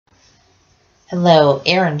Hello,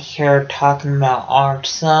 Aaron here talking about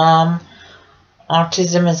autism.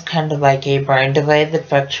 Autism is kind of like a brain delay that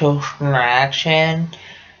affects social interaction,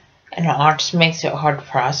 and autism makes it hard to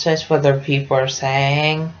process what other people are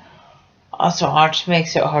saying. Also, autism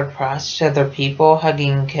makes it hard to process other people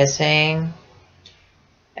hugging and kissing,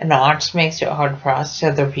 and autism makes it hard to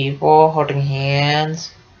process other people holding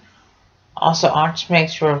hands. Also, autism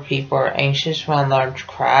makes sure people are anxious around large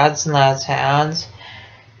crowds and loud sounds.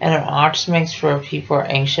 And autism makes sure people are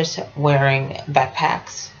anxious wearing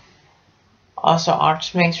backpacks. Also,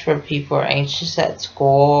 autism makes sure people are anxious at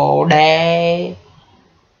school day.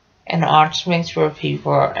 And autism makes sure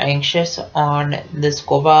people are anxious on the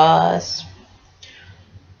school bus.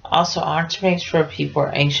 Also, autism makes sure people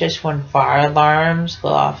are anxious when fire alarms go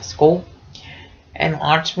off at school. And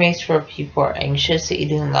autism makes sure people are anxious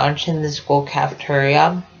eating lunch in the school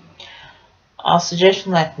cafeteria. Also, just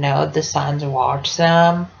to let you know, the signs of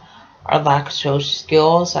autism are lack of social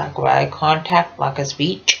skills, lack of eye contact, lack of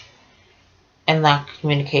speech, and lack of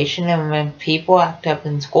communication. And when people act up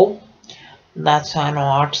in school, that's a sign of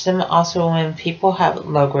autism. Also, when people have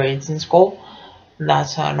low grades in school,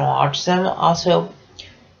 that's a sign of autism. Also,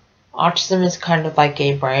 autism is kind of like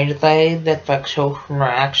a brain delay that affects social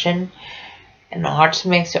interaction, and autism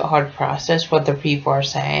makes it hard to process what other people are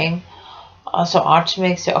saying. Also, autism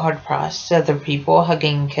makes it hard to process other people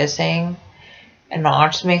hugging and kissing. And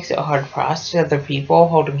autism makes it hard to process other people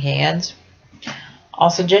holding hands.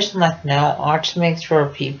 Also, just to let you know, autism makes sure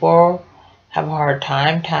people have a hard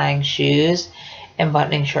time tying shoes and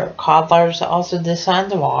buttoning shirt collars. Also, the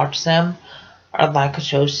signs of autism are lack of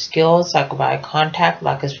social skills, lack of eye contact,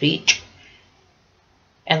 lack of speech,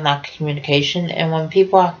 and lack of communication. And when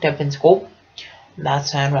people act up in school, that's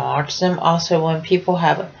a sign of autism. Also, when people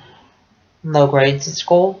have low grades in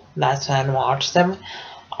school, that's a sign of autism.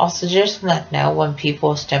 Also, just to let you know, when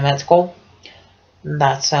people stim at school,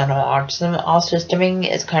 that's a sign of autism. Also,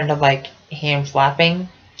 stimming is kind of like hand flapping,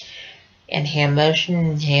 and hand motion,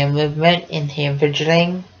 and hand movement, and hand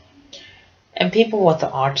fidgeting. And people with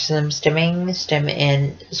autism stim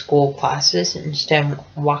in school classes, and stim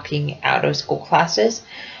walking out of school classes.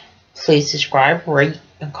 Please subscribe, rate,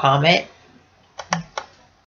 and comment.